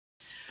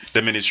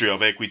The Ministry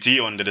of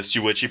Equity, under the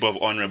stewardship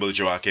of Honorable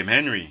Joachim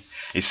A,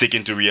 is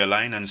seeking to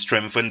realign and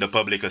strengthen the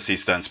Public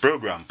Assistance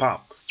Program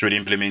 (PAP) through the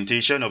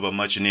implementation of a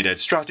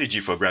much-needed strategy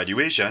for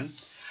graduation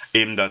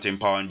aimed at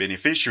empowering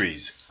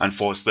beneficiaries and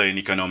fostering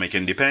economic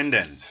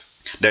independence.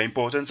 The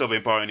importance of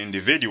empowering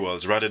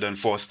individuals rather than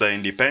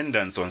fostering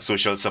dependence on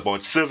social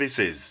support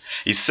services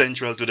is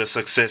central to the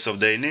success of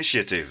the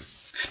initiative.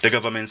 The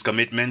government's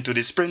commitment to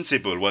this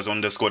principle was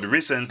underscored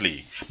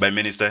recently by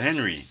Minister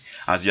Henry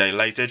as he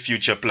highlighted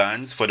future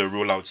plans for the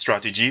rollout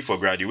strategy for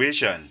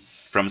graduation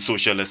from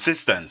social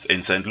assistance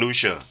in Saint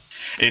Lucia.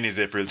 In his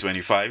April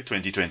 25,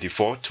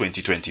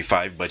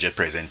 2024-2025 budget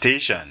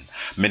presentation,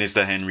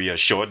 Minister Henry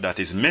assured that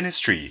his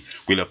ministry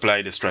will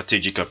apply the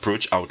strategic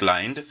approach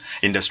outlined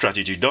in the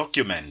strategy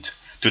document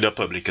to the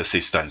public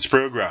assistance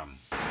program.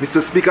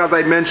 Mr. Speaker, as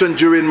I mentioned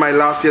during my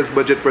last year's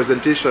budget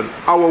presentation,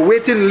 our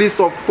waiting list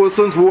of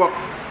persons who are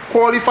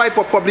qualified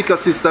for public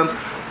assistance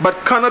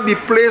but cannot be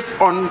placed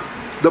on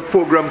the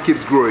program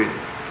keeps growing.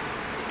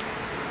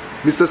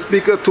 Mr.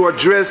 Speaker, to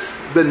address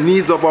the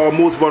needs of our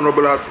most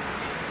vulnerable as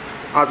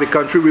a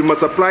country, we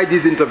must apply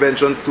these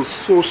interventions to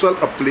social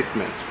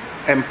upliftment,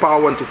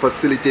 empower and to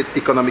facilitate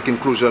economic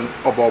inclusion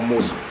of our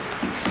most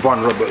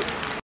vulnerable.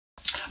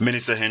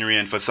 Minister Henry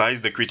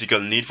emphasized the critical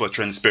need for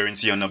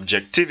transparency and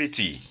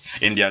objectivity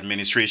in the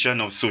administration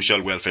of social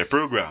welfare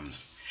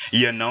programs.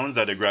 He announced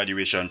that the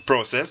graduation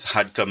process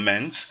had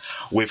commenced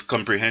with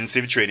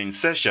comprehensive training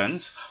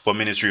sessions for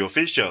ministry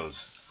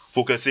officials,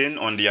 focusing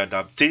on the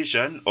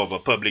adaptation of a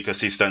public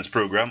assistance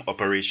program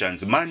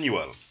operations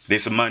manual.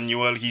 This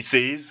manual, he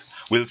says,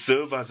 will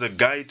serve as a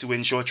guide to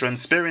ensure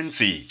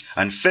transparency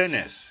and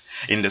fairness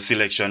in the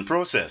selection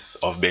process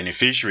of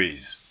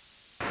beneficiaries.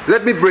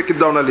 Let me break it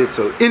down a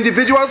little.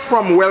 Individuals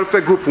from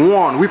Welfare Group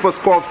 1 with a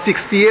score of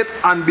 68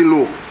 and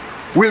below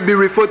will be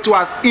referred to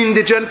as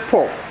indigent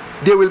poor.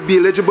 They will be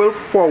eligible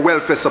for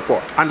welfare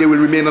support and they will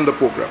remain on the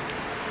program.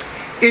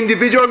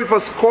 Individuals with a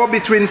score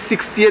between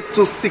 68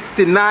 to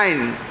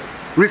 69,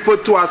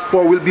 referred to as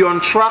poor, will be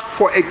on track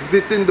for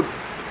exiting the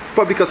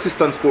public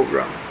assistance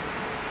program.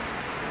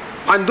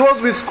 And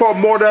those with score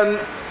more than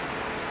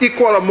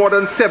equal or more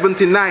than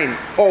 79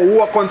 or who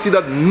are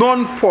considered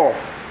non-poor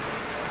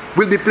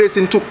will be placed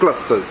in two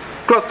clusters.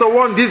 Cluster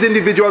 1, these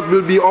individuals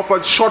will be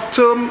offered a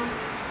short-term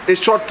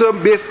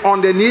based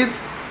on their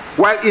needs,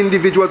 while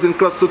individuals in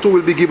cluster 2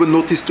 will be given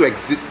notice to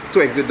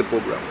exit the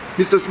program.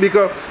 Mr.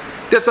 Speaker,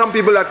 there's some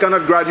people that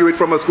cannot graduate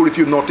from a school if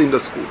you're not in the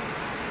school.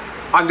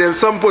 And then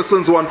some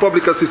persons who are on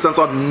public assistance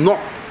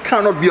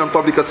cannot be on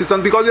public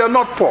assistance because they are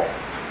not poor.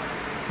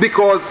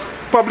 Because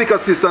public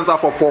assistance are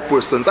for poor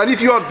persons. And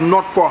if you are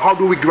not poor, how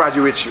do we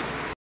graduate you?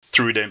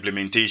 Through the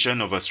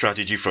implementation of a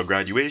strategy for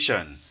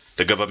graduation,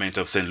 the government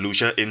of Saint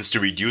Lucia aims to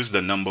reduce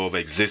the number of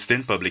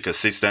existing public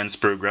assistance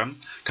program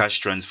cash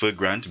transfer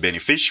grant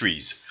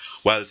beneficiaries,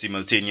 while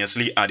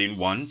simultaneously adding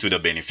one to the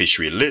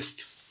beneficiary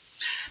list.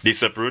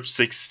 This approach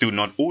seeks to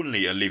not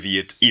only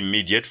alleviate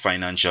immediate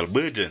financial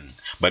burden,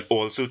 but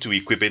also to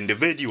equip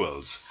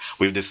individuals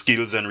with the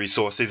skills and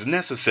resources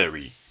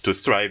necessary to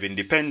thrive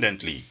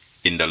independently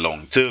in the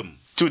long term.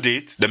 To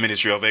date, the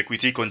Ministry of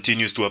Equity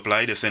continues to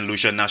apply the Saint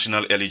Lucia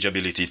National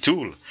Eligibility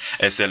Tool,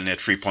 SLNet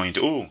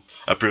 3.0,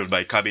 approved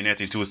by Cabinet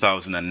in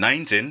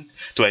 2019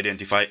 to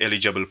identify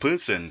eligible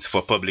persons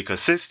for public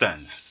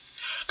assistance.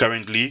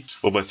 Currently,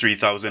 over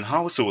 3,000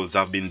 households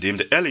have been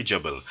deemed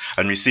eligible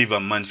and receive a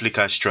monthly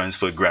cash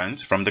transfer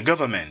grant from the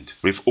government,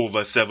 with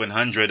over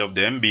 700 of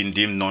them being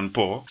deemed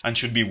non-poor and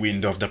should be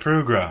weaned off the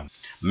program.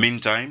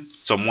 Meantime,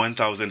 some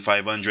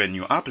 1,500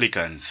 new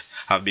applicants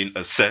have been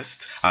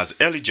assessed as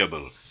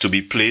eligible to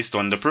be placed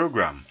on the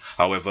program.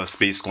 However,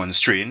 space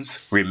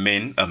constraints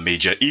remain a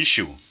major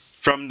issue.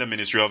 From the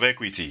Ministry of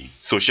Equity,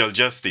 Social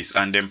Justice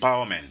and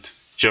Empowerment,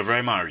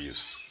 Joachim A.